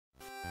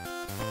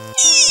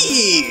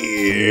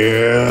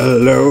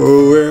Hello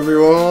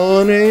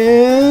everyone,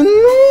 and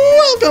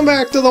welcome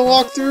back to the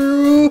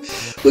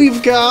walkthrough.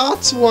 We've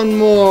got one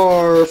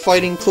more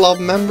Fighting Club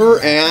member,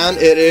 and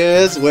it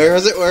is... Where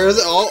is it?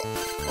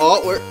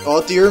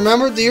 Oh, do you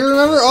remember?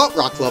 Oh,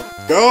 Rock Club.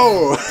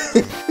 Go!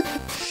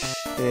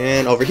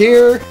 And over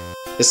here,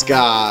 this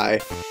guy.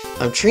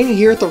 I'm training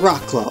here at the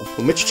Rock Club,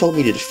 but Mitch told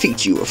me to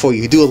defeat you before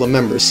you duel the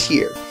members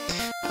here.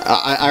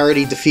 I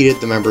already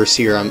defeated the members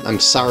here. I'm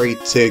sorry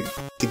to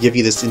give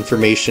you this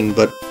information,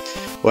 but,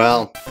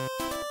 well,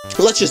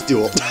 let's just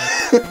duel.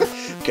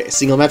 Okay,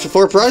 single match with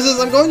 4 prizes.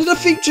 I'm going to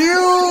defeat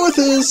you with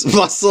his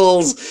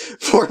muscles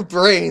for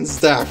brains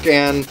deck,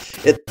 and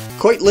it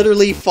quite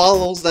literally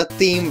follows that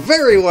theme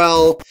very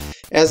well,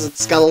 as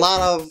it's got a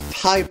lot of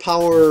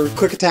high-power,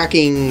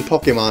 quick-attacking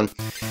Pokemon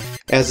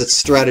as its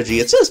strategy.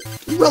 It's a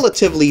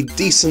relatively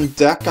decent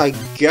deck, I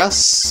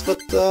guess,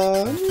 but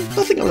I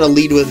think I'm going to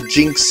lead with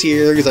Jinx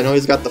here, because I know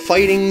he's got the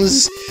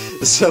fightings,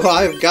 so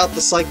I've got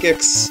the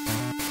psychics.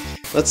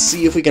 Let's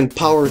see if we can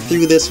power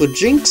through this with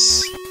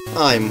Jinx.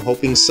 I'm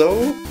hoping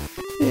so.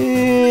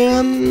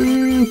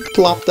 And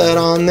plop that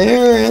on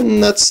there,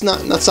 and that's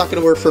not going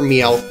to work for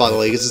Meowth, by the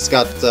way, because it's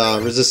got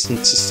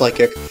resistance to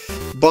psychic,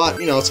 but,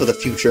 you know, it's for the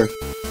future.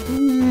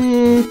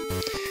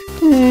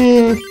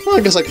 Well,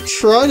 I guess I could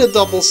try to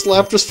double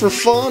slap just for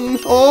fun.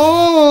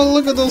 Oh,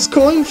 look at those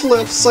coin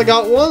flips! I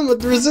got one, but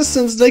the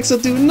resistance makes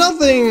it do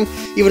nothing!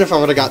 Even if I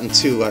would have gotten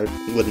 2, it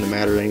wouldn't have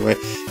mattered anyway,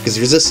 because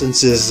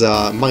resistance is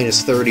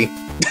minus 30.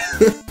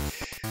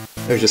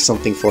 There's just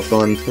something for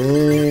fun.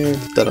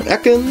 Put that on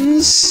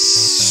Ekans.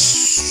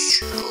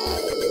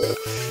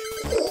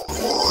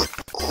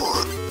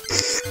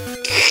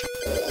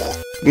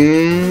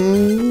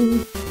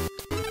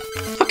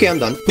 Okay, I'm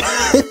done.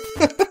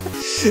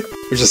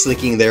 I was just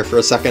thinking there for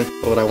a second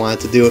what I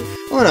wanted to do.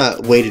 I want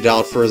to wait it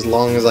out for as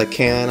long as I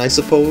can, I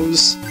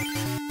suppose.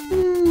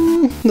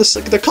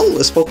 The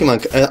colorless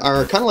Pokemon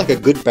are kind of like a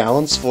good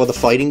balance for the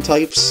fighting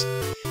types,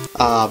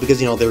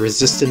 because, you know, their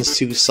resistance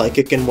to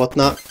psychic and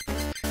whatnot.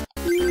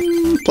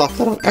 Plop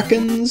that on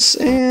Ekans,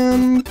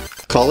 and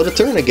call it a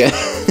turn again.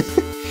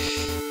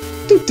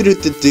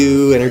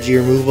 Energy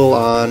removal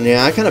on...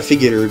 Yeah, I kind of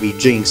figured it would be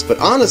Jinx, but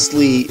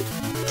honestly,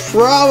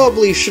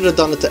 probably should have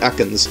done it to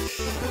Ekans.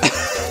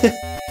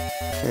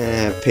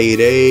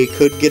 Payday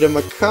could get him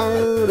a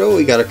card. Oh,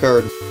 he got a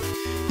card.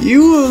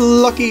 You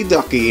lucky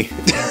ducky.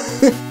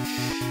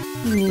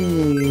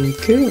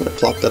 Okay, I'm gonna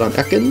plop that on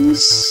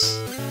Ekans.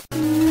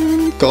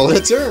 Call it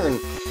a turn.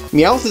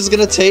 Meowth is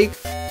gonna take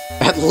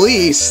at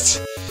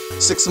least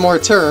 6 more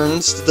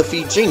turns to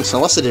defeat Jinx,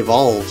 unless it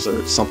evolves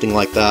or something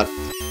like that.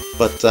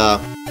 But,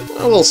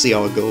 we'll see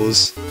how it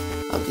goes.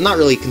 I'm not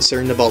really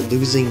concerned about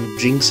losing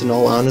Jinx, in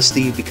all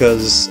honesty,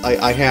 because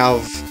I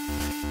have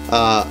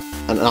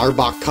an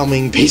Arbok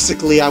coming,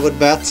 basically, I would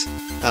bet,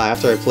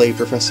 after I play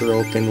Professor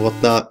Oak and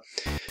whatnot.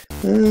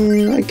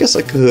 I guess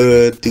I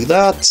could do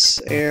that,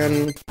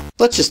 and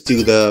let's just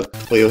do the...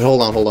 Wait,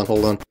 hold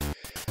on.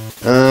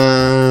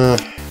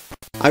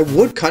 I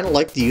would kind of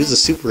like to use the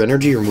Super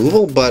Energy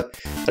removal, but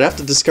I'd have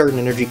to discard an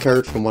energy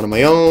card from one of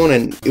my own,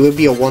 and it would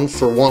be a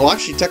 1-for-1, well,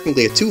 actually,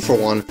 technically a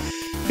 2-for-1,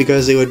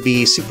 because it would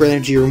be Super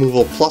Energy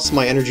removal plus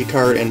my energy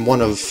card and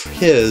one of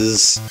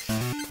his.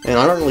 And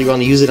I don't really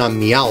want to use it on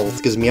Meowth,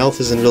 because Meowth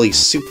isn't really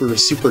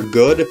super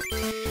good.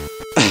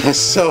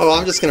 So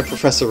I'm just going to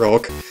Professor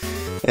Oak,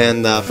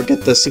 and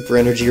forget the Super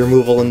Energy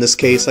removal in this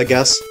case, I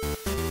guess.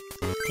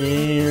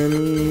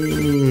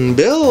 And...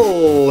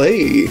 Bill!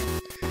 Hey!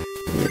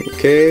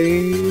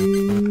 Okay...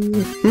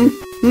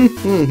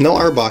 No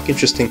Arbok,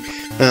 interesting.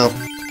 Well,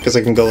 because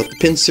I can go with the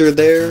Pinsir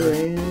there,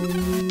 and...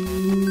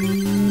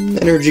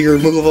 Energy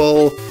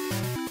removal...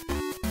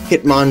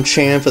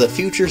 Hitmonchan for the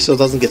future so it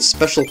doesn't get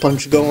Special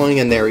Punch going,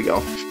 and there we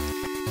go.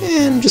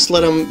 And just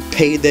let him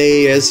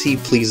payday as he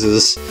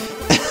pleases.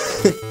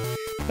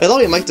 I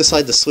thought he might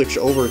decide to switch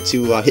over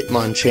to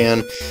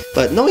Hitmonchan,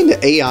 but knowing the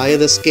AI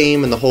of this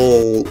game and the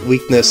whole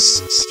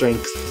weakness,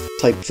 strength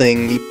type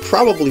thing, he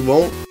probably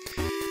won't.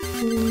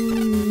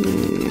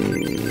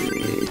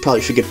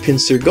 Probably should get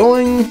Pinsir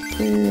going,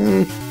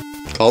 and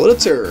call it a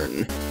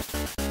turn.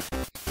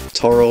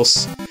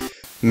 Tauros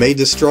may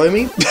destroy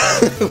me,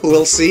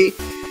 we'll see.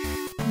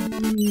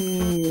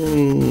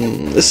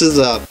 This is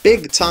a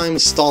big-time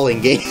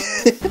stalling game.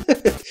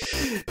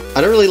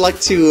 I don't really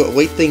like to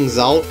wait things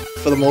out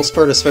for the most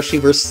part, especially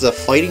versus a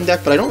fighting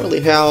deck, but I don't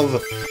really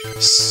have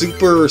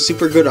super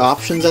good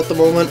options at the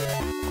moment.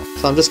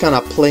 So I'm just kind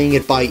of playing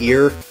it by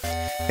ear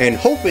and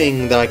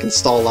hoping that I can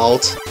stall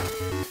out.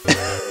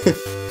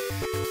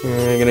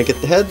 Gonna get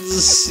the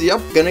heads.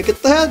 Yep, gonna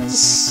get the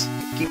heads.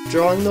 Keep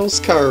drawing those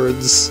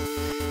cards.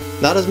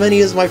 Not as many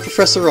as my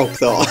Professor Oak,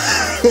 though.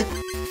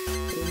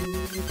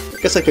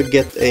 I guess I could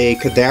get a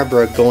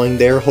Kadabra going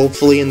there,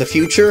 hopefully, in the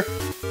future.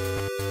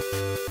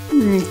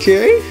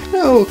 Okay.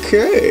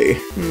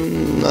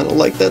 I don't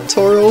like that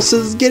Tauros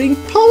is getting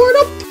powered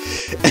up!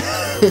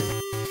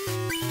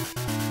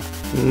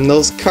 And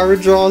those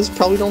card draws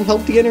probably don't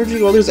help the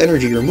energy. Well, there's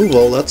energy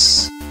removal,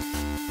 that's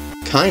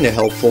kinda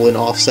helpful in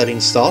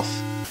offsetting stuff.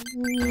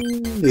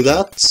 do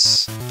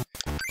that.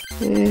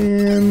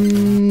 And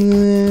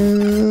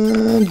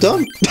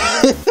done.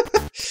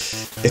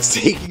 It's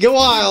taking a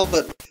while,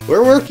 but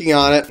we're working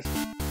on it.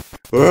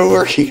 We're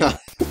working on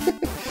it.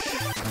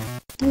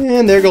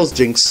 And there goes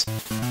Jinx.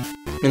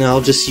 And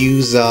I'll just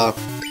use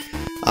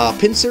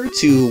Pincer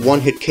to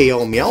one-hit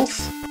KO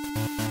Meowth.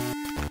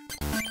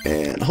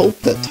 And hope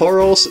that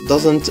Tauros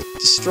doesn't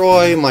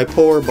destroy my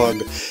poor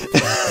bug.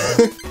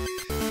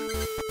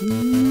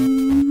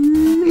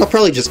 I'll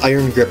probably just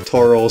Iron Grip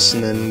Tauros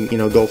and then, you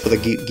know, go for the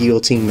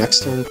Guillotine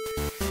next turn.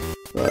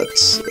 But,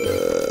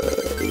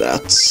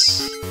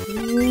 that's...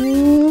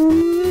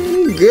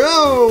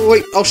 go!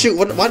 Wait, oh shoot,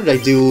 why did I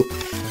do...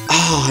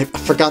 Ah, I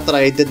forgot that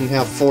I didn't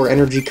have 4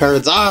 energy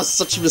cards. Ah,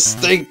 such a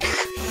mistake!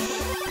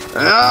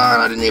 Ah,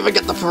 I didn't even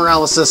get the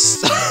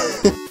paralysis!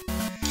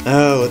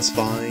 Oh, it's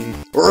fine.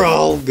 We're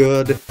all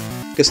good.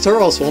 Because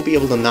Tauros won't be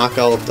able to knock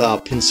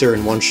out Pincer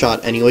in one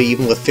shot anyway,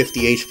 even with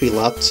 50 HP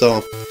left,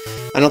 so...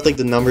 I don't think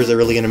the numbers are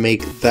really going to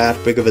make that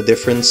big of a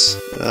difference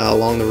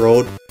along the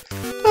road.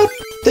 But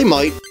they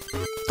might.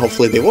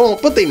 Hopefully they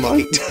won't, but they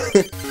might.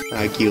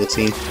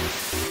 Guillotine.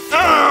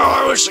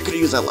 Oh, I wish I could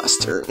use that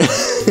last turn.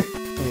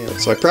 Yeah,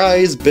 so my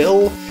prize,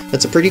 Bill.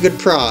 That's a pretty good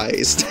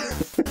prize.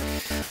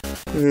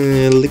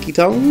 Licky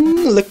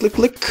tongue, lick, lick,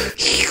 lick.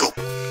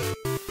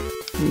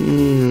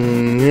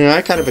 Yeah,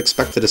 I kind of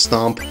expected a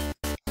stomp.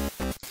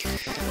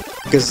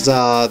 Because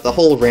the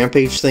whole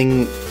rampage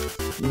thing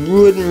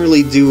wouldn't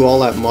really do all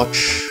that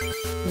much.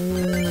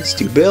 Let's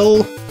do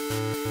Bill.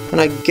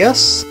 And I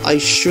guess I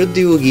should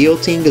do a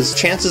Guillotine, because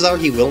chances are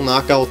he will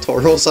knock out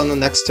Tauros on the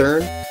next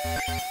turn.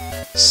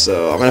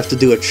 So I'm gonna have to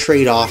do a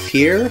trade-off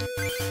here.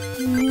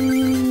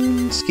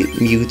 Let's get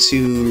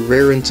Mewtwo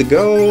raring to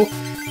go,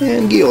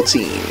 and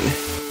Guillotine.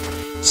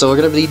 So we're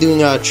gonna be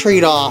doing a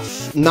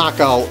trade-off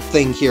knockout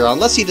thing here,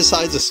 unless he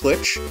decides to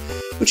switch,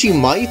 which he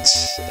might.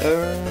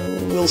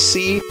 We'll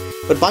see.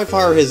 But by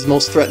far his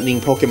most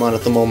threatening Pokemon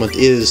at the moment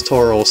is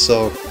Tauros,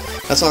 so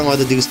that's why I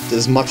wanted to do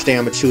as much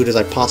damage to it as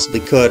I possibly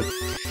could.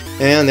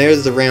 And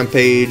there's the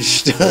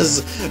Rampage,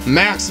 does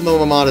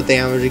maximum amount of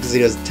damage because he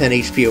does 10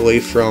 HP away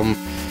from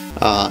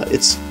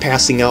its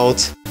passing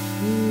out.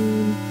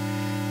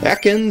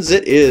 Ekans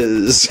it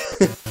is.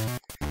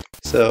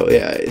 So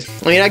yeah,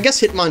 I mean I guess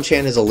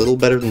Hitmonchan is a little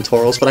better than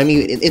Tauros, but I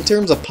mean in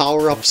terms of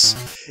power-ups,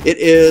 it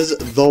is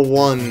the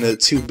one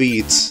to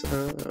beat.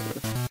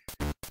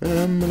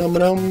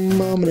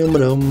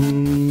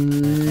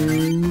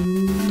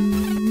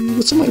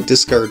 What's in my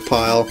discard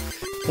pile?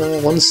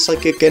 1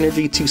 Psychic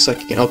Energy, 2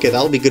 Psychic... Okay,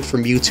 that'll be good for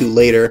Mewtwo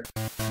later.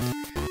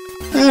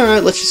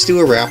 Alright, let's just do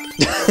a wrap.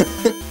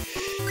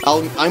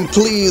 I'm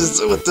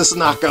pleased with this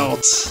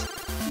knockout.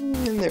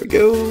 And there we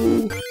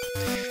go.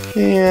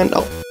 And,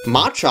 oh,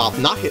 Machop,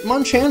 not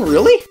Hitmonchan?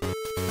 Really?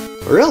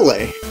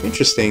 Really?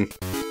 Interesting.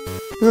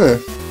 Huh.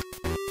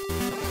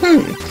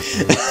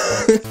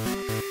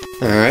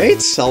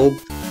 Alright,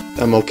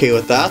 I'm okay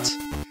with that.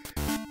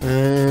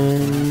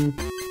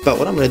 But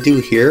what I'm going to do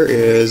here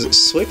is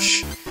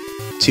switch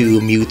to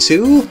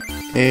Mewtwo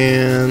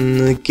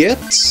and get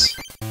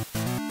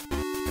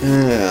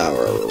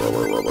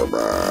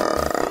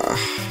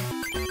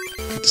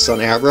this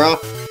on Abra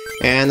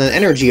and an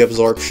energy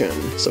absorption.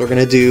 So we're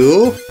going to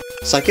do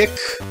Psychic,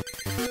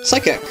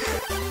 Psychic.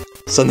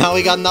 So now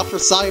we got enough for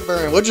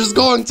Cyburn, which is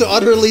going to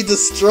utterly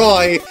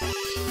destroy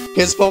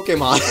his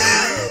Pokemon.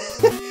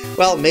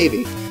 Well,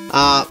 maybe.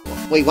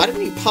 Wait, why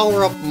didn't he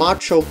power up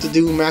Machoke to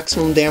do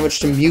maximum damage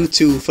to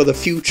Mewtwo for the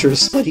future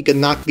so that he could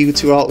knock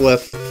Mewtwo out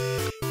with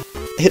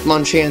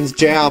Hitmonchan's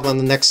jab on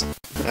the next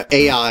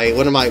AI?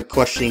 What am I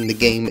questioning the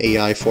game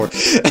AI for?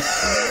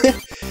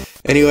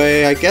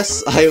 Anyway, I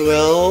guess I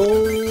will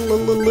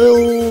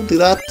do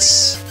that.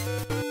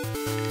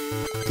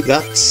 Do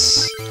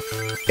that.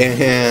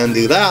 And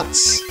do that.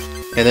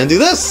 And then do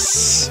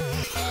this!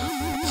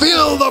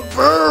 Feel the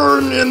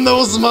burn in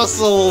those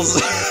muscles!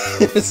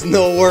 It's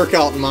no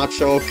workout,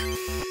 Machoke.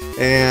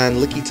 And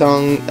Licky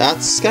Tongue,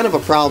 that's kind of a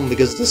problem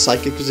because of the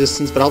psychic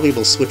resistance, but I'll be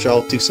able to switch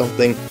out to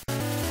something.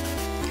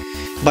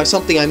 By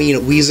something, I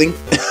mean wheezing.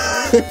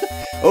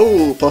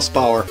 Oh, plus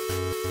power.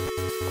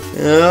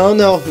 Oh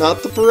no,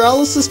 not the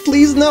paralysis,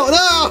 please, no,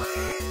 no!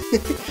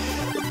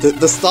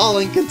 The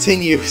stalling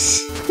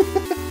continues.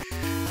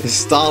 The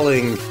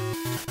stalling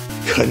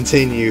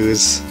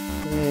continues.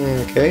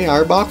 Okay,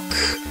 Arbok.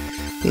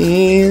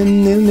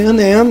 And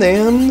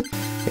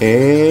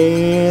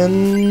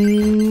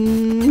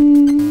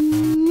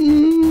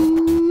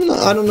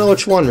I don't know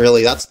which one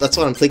really. That's what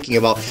I'm thinking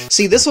about.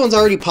 See, this one's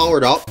already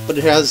powered up, but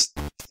it has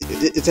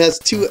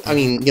 2, I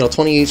mean, you know,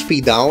 20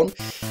 HP down,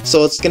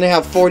 so it's gonna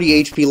have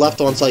 40 HP left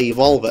once I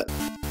evolve it.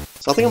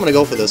 So I think I'm gonna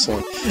go for this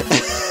one.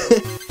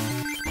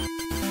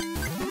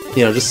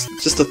 You know,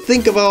 just to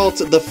think about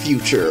the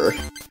future.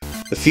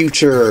 The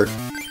future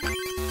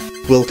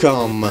will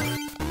come.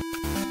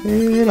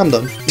 And I'm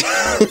done.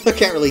 I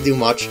can't really do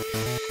much.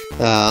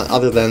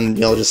 Other than,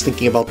 you know, just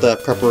thinking about the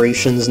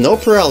preparations. No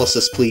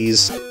paralysis,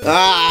 please.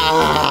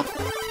 Ah!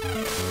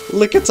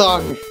 Lick a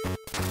tongue!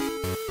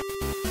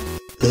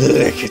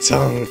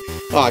 Lickitung.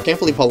 Oh, I can't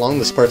believe how long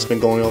this part's been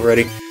going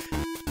already.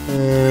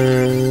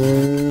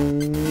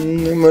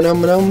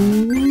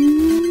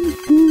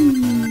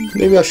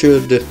 Maybe I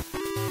should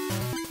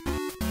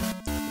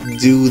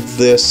do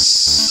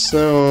this.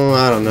 No,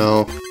 I don't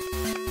know.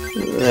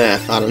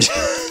 I don't know.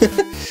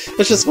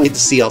 Let's just wait to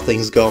see how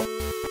things go.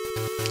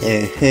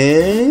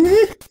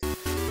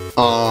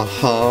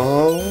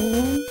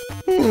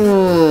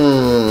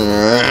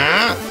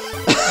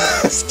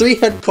 It's 3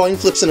 head coin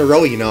flips in a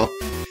row, you know.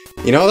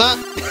 You know that?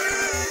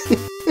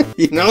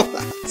 You know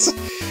that?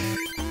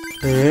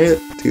 Alright,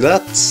 do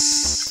that.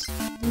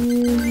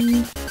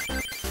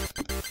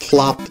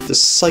 Plop the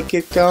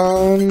Psychic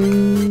on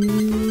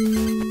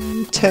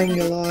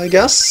Tangela, I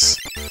guess.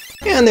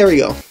 And there we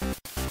go.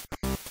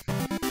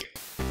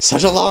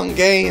 Such a long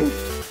game!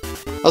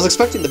 I was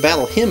expecting to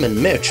battle him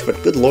and Mitch,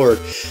 but good lord.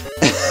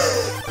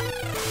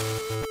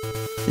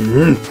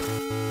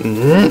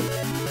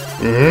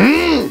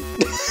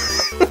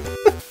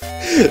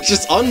 It's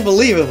just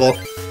unbelievable.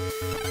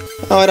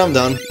 Alright, I'm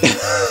done.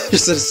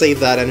 Just to save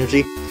that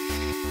energy.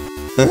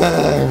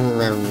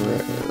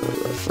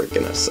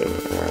 Freaking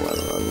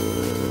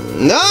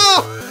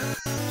no!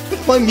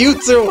 My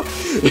Mewtwo!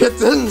 It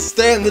didn't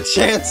stand the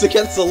chance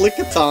against the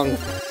Lickitung.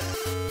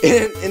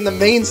 In the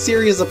main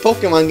series of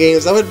Pokemon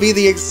games, that would be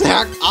the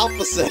exact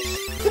opposite.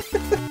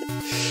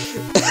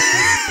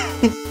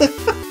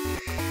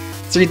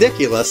 It's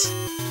ridiculous.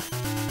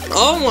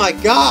 Oh my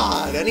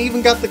god! And he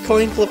even got the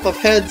coin flip of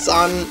heads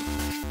on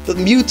the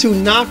Mewtwo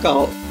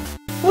knockout.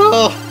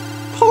 Oh,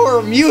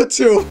 poor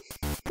Mewtwo!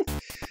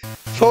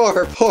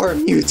 Poor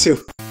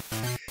Mewtwo.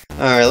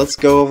 Alright, let's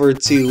go over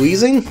to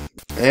Weezing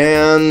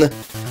and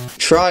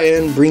try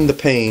and bring the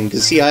pain.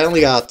 Because, see, I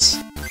only got...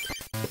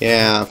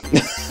 Yeah.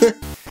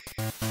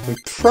 I'm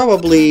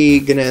probably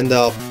gonna end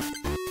up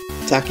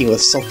attacking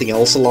with something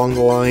else along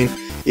the line.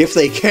 If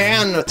they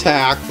can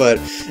attack, but...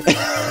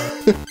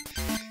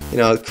 you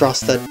know,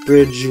 cross that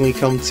bridge when we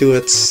come to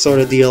it, sort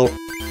of deal.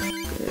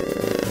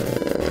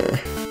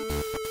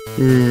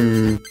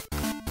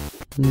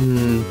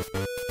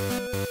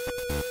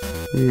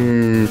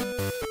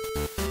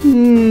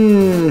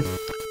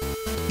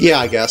 Yeah,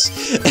 I guess.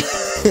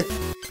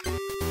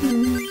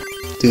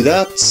 Do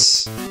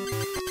that.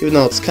 Even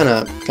though it's kind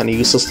of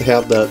useless to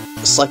have the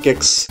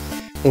Psychics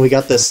when we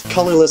got this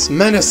colorless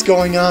menace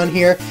going on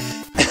here.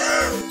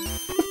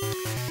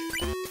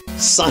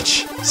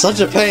 Such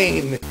a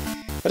pain.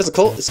 That is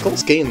it's a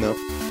close game though.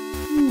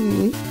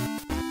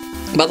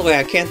 By the way,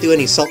 I can't do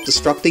any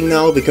self-destructing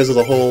now because of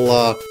the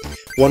whole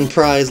one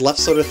prize left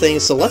sort of thing,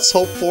 so let's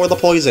hope for the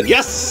poison.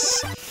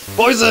 Yes!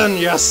 Poison,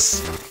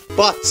 yes!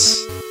 But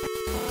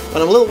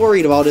what I'm a little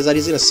worried about is that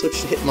he's going to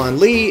switch to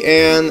Hitmonlee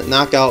and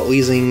knock out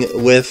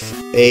Weezing with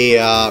a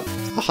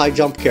high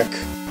jump kick.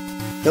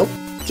 Nope,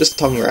 just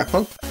tongue wrap,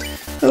 huh?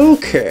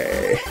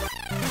 Okay.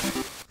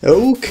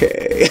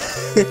 Okay.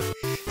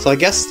 So I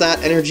guess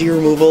that energy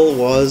removal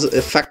was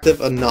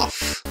effective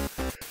enough.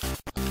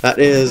 That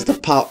is the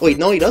pop. Wait,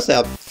 no, he does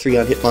have 3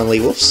 on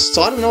Hitmonlee. Whoops.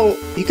 So I don't know.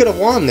 He could have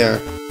won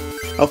there.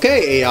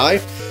 Okay, AI.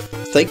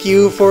 Thank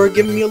you for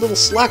giving me a little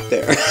slack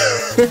there.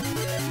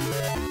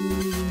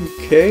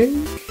 Okay.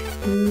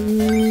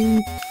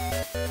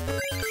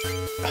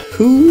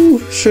 Who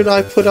should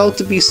I put out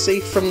to be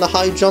safe from the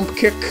high jump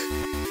kick?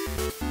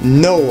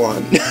 No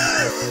one.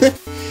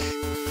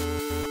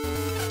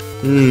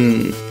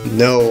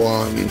 No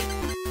one.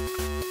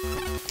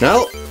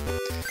 Well,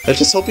 let's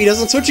just hope he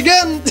doesn't switch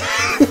again!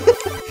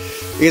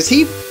 Because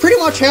he pretty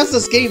much has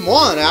this game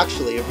won,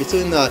 actually,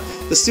 between the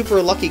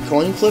super lucky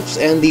coin flips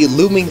and the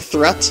looming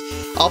threat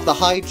of the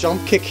high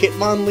jump kick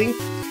Hitmonlee.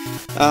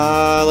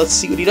 Let's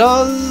see what he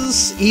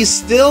does. He's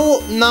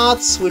still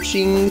not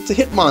switching to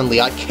Hitmonlee.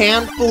 I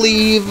can't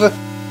believe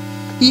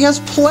he has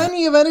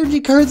plenty of energy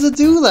cards to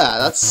do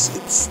that.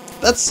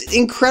 That's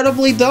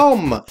incredibly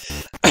dumb.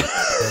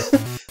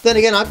 Then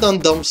again, I've done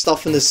dumb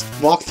stuff in this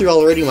walkthrough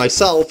already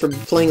myself from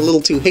playing a little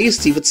too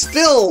hasty, but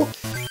still,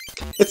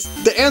 it's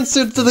the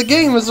answer to the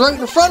game is right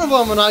in front of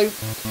him, and I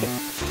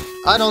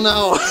don't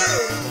know.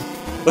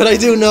 What I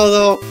do know,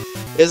 though,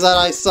 is that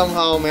I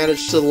somehow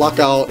managed to luck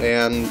out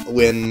and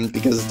win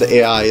because the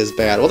AI is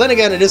bad. Well, then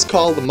again, it is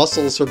called the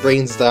Muscles for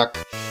Brains deck,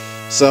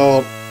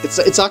 so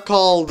it's not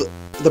called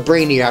the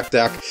Brainiac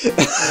deck.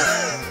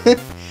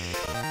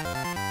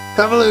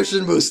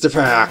 Evolution Booster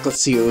Pack!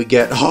 Let's see what we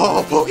get.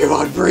 Oh,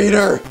 Pokemon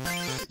Breeder!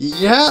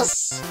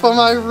 Yes! For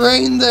my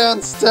Rain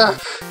Dance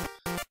deck!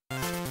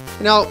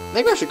 You know,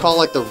 maybe I should call it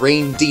like the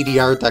Rain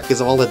DDR deck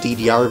because of all the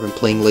DDR I've been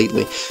playing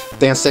lately.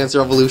 Dance Dance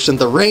Revolution,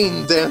 the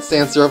Rain Dance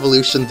Dance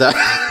Revolution deck!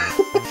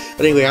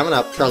 But anyway, I'm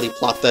gonna probably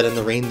plot that in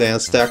the Rain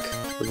Dance deck,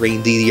 the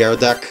Rain DDR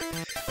deck.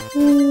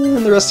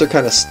 And the rest are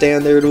kind of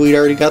standard, we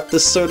already got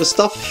this sort of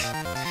stuff.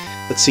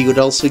 Let's see what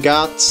else we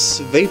got.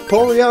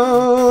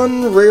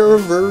 Vaporeon, rare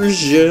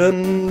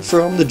version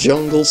from the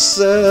jungle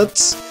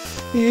set.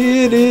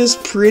 It is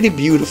pretty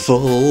beautiful,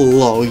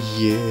 oh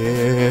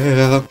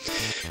yeah.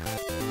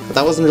 But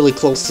that wasn't really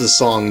close to the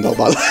song though,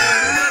 by the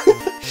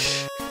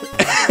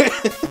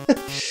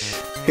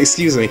way.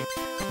 Excuse me.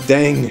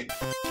 Dang.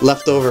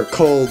 leftover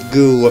cold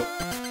goo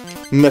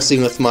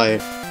messing with my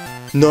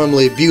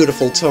normally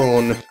beautiful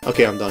tone.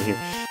 Okay, I'm done here.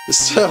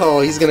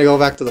 So, he's gonna go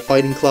back to the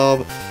fighting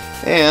club,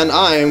 and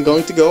I am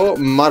going to go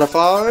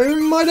modify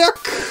my deck!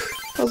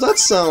 How's that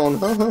sound?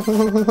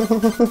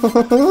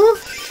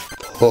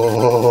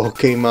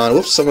 Pokemon.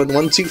 Whoops, I went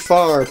one too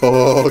far.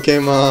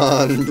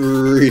 Pokemon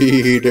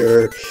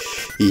Breeder.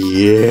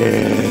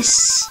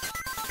 Yes!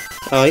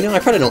 You know, I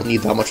probably don't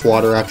need that much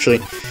water,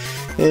 actually.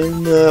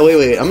 And,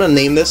 wait, I'm gonna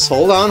name this.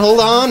 Hold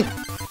on!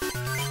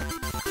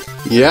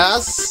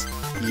 Yes!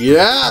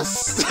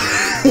 Yes!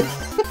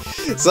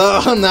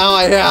 So now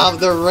I have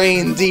the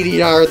Rain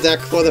DDR deck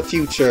for the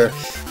future.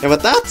 And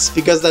with that,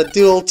 because that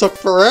duel took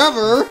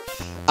forever,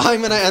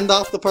 I'm gonna end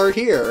off the part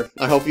here.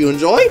 I hope you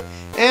enjoy,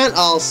 and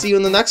I'll see you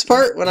in the next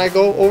part when I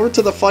go over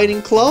to the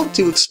fighting club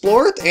to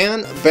explore it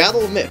and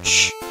battle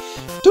Mitch.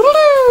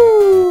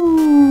 Doodaloo!